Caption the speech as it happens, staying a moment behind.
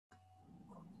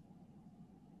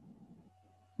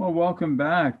Well, welcome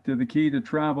back to the Key to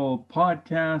Travel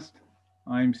podcast.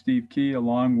 I'm Steve Key,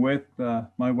 along with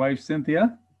my wife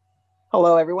Cynthia,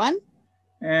 Hello, everyone.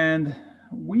 and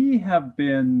we have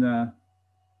been a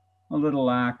little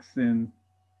lax in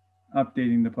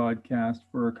updating the podcast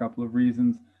for a couple of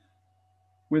reasons.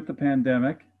 With the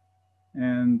pandemic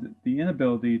and the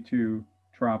inability to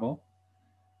travel,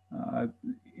 uh,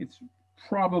 it's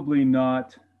probably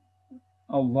not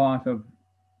a lot of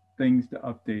things to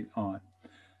update on.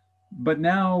 But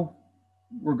now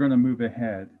we're going to move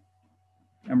ahead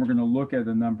and we're going to look at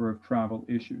a number of travel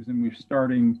issues, and we're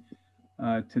starting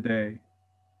today.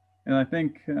 And I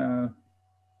think the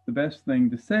best thing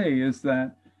to say is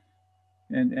that,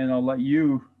 and I'll let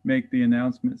you make the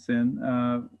announcement,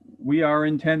 Sin. We are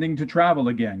intending to travel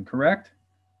again, correct?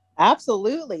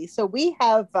 Absolutely. So we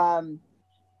have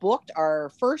booked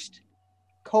our first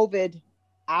COVID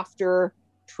after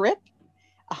trip.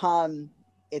 Um,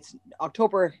 it's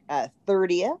October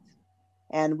 30th,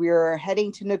 and we're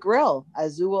heading to Negril,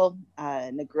 Azul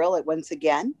Negril once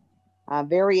again.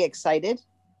 Very excited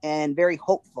and very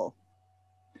hopeful.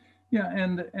 Yeah,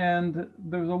 and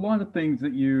there's a lot of things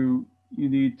that you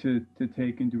need to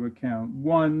take into account.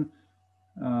 One,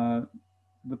 uh,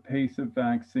 the pace of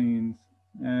vaccines,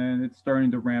 and it's starting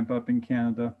to ramp up in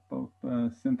Canada. Both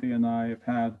Cynthia and I have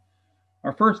had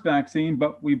our first vaccine,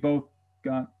 but we both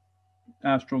got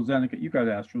AstraZeneca. You got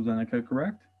AstraZeneca,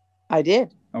 correct? I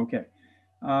did. Okay.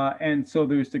 And so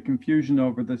there's the confusion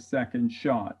over the second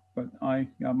shot, but I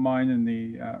got mine in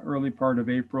the early part of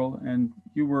April, and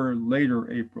you were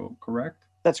later April, correct?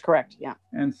 That's correct. Yeah.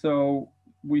 And so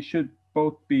we should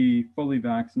both be fully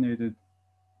vaccinated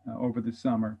over the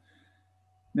summer.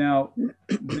 Now,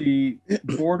 the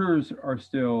borders are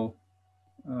still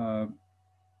uh,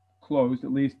 closed,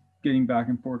 at least getting back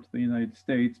and forth to the United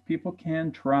States. People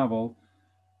can travel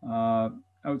uh,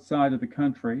 outside of the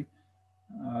country.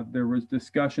 There was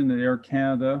discussion that Air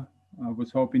Canada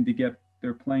was hoping to get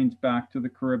their planes back to the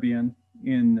Caribbean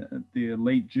in the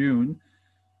late June.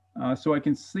 So I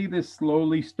can see this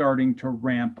slowly starting to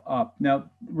ramp up. Now,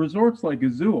 resorts like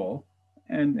Azul,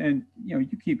 and you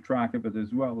keep track of it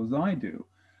as well as I do.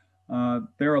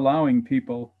 They're allowing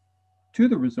people to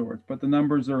the resorts, but the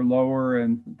numbers are lower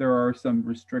and there are some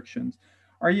restrictions.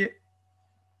 Are you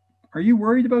are you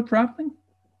worried about traveling?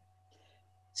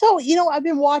 So, I've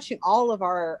been watching all of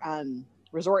our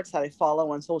resorts that I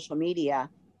follow on social media,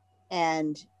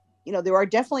 and there are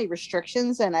definitely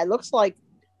restrictions, and it looks like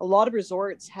a lot of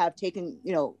resorts have taken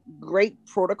great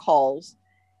protocols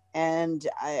and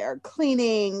are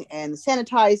cleaning and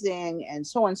sanitizing and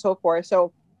so on and so forth.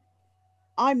 So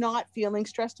I'm not feeling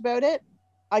stressed about it.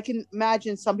 I can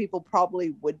imagine some people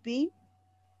probably would be.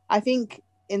 I think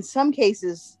in some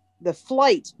cases the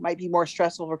flight might be more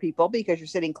stressful for people because you're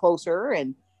sitting closer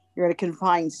and you're in a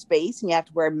confined space and you have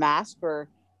to wear a mask for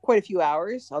quite a few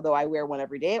hours, although I wear one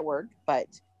every day at work. But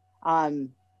um,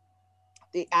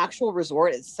 the actual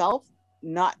resort itself,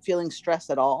 not feeling stressed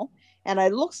at all. And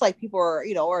it looks like people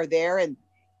are there and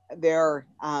they're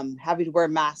having to wear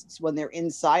masks when they're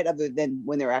inside, other than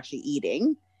when they're actually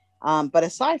eating. But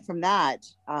aside from that,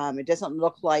 it doesn't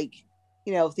look like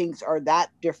things are that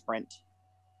different.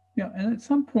 Yeah, and at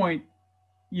some point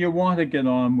you want to get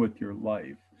on with your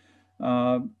life.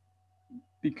 Uh,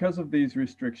 because of these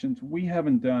restrictions, we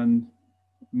haven't done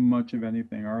much of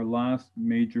anything. Our last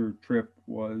major trip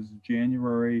was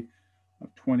January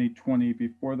of 2020.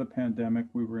 Before the pandemic,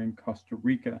 we were in Costa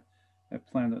Rica at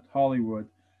Planet Hollywood.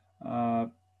 Uh,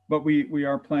 but we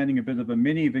are planning a bit of a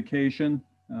mini vacation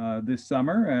this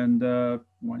summer, and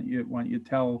why don't you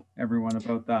tell everyone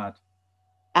about that?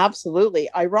 Absolutely.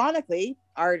 Ironically,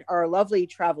 our lovely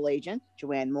travel agent,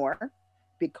 Joanne Moore,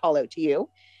 big call out to you,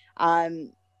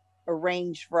 um,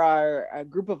 arranged for a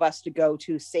group of us to go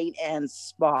to St. Anne's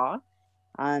Spa.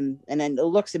 And then it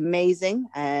looks amazing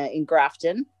in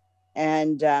Grafton.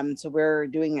 And so we're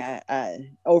doing a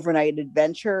overnight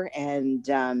adventure, and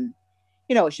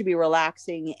it should be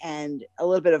relaxing and a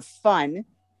little bit of fun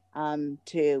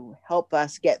to help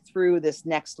us get through this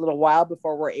next little while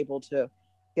before we're able to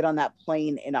get on that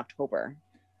plane in October.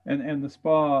 And the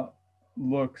spa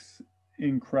looks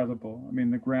incredible. I mean,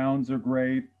 the grounds are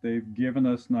great. They've given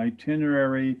us an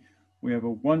itinerary. We have a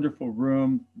wonderful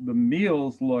room. The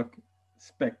meals look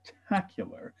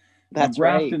spectacular. Now, That's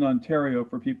right. Grafton, Ontario,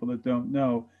 for people that don't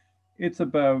know, it's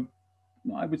about,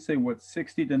 I would say, what,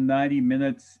 60 to 90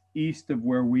 minutes east of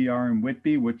where we are in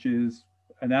Whitby, which is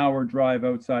an hour drive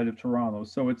outside of Toronto.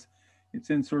 So it's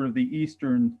in sort of the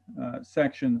eastern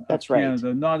section of That's right.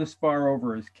 Canada, not as far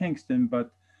over as Kingston,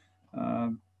 but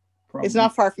um, It's probably.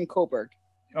 not far from Coburg.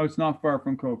 Oh, it's not far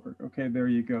from Coburg. Okay, there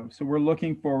you go. So we're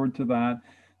looking forward to that.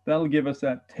 That'll give us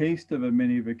that taste of a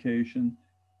mini vacation.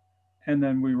 And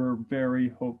then we were very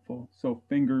hopeful. So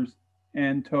fingers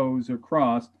and toes are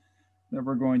crossed that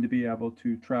we're going to be able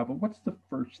to travel. What's the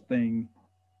first thing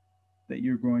that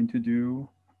you're going to do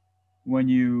when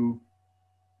you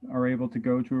are able to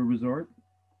go to a resort?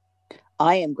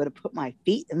 I am going to put my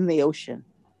feet in the ocean.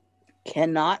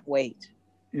 Cannot wait.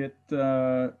 It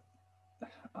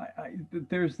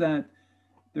there's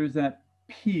that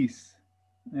peace,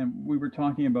 and we were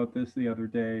talking about this the other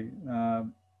day.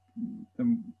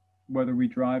 The, whether we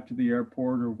drive to the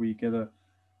airport or we get a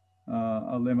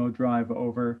limo drive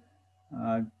over,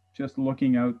 just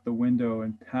looking out the window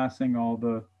and passing all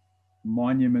the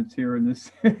monuments here in the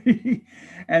city,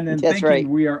 and then That's thinking right.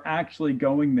 we are actually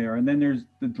going there. And then there's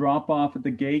the drop off at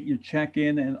the gate, you check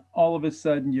in, and all of a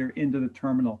sudden you're into the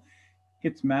terminal.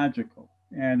 It's magical,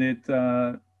 and it's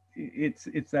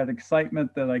that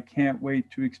excitement that I can't wait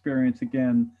to experience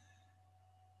again.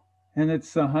 And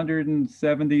it's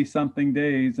 170 something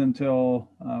days until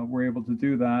we're able to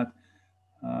do that.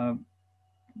 Uh,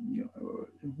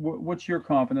 what's your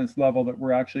confidence level that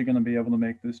we're actually going to be able to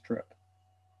make this trip?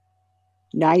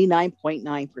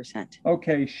 99.9%.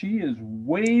 Okay, she is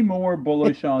way more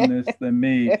bullish on this than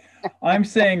me. I'm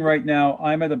saying right now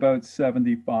I'm at about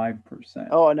 75%.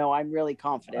 Oh no, I'm really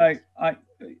confident.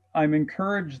 I'm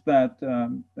encouraged that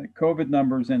that COVID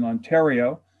numbers in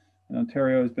Ontario, and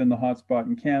Ontario has been the hotspot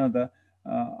in Canada,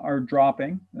 are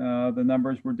dropping. The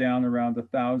numbers were down around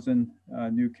 1,000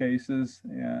 new cases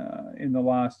in the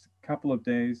last couple of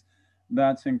days.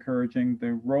 That's encouraging.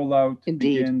 The rollout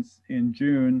Indeed. begins in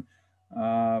June,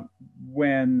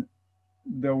 when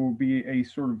there will be a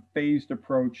sort of phased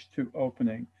approach to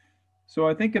opening. So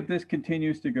I think if this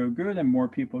continues to go good and more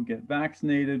people get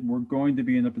vaccinated, we're going to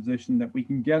be in a position that we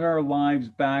can get our lives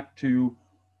back to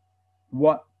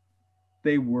what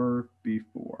they were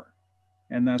before.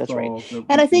 And that's That's all. right. That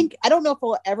And I can, think, I don't know if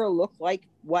it'll ever look like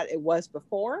what it was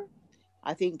before.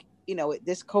 I think,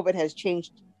 this COVID has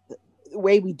changed the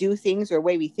way we do things or the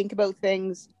way we think about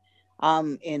things,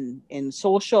 in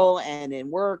social and in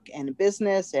work and in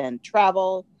business and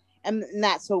travel. And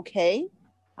that's okay.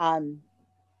 Um,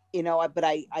 but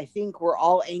I think we're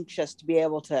all anxious to be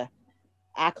able to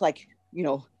act like,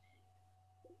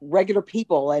 regular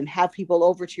people and have people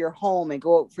over to your home and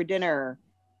go out for dinner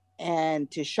and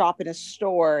to shop in a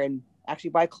store and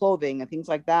actually buy clothing and things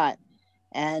like that.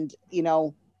 And,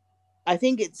 I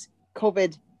think it's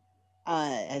COVID,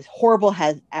 as horrible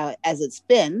as it's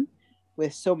been,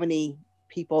 with so many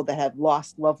people that have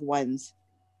lost loved ones.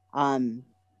 Um,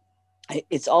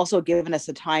 it's also given us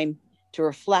a time to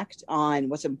reflect on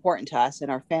what's important to us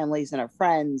and our families and our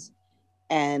friends.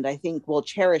 And I think we'll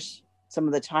cherish some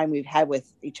of the time we've had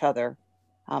with each other,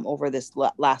 over this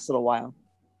last little while.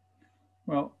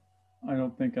 well, I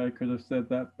don't think I could have said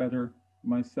that better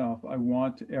myself. I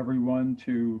want everyone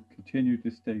to continue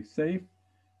to stay safe,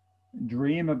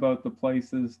 dream about the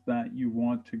places that you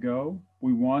want to go.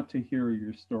 We want to hear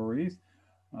your stories.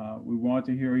 We want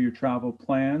to hear your travel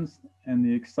plans and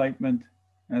the excitement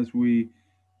as we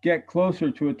get closer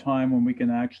to a time when we can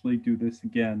actually do this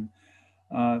again.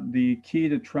 The Key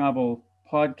to Travel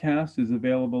podcast is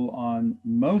available on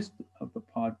most of the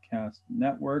podcast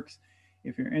networks.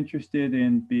 If you're interested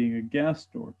in being a guest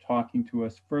or talking to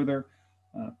us further,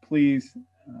 please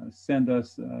send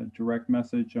us a direct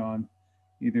message on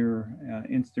either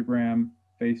Instagram,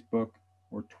 Facebook,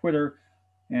 or Twitter.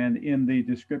 And in the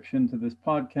description to this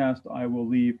podcast, I will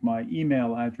leave my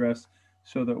email address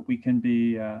so that we can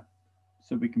be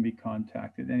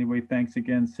contacted. Anyway, thanks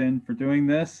again, Sin, for doing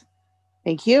this.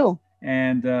 Thank you.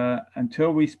 And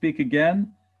until we speak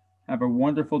again, have a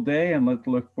wonderful day, and let's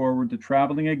look forward to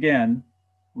traveling again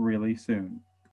really soon.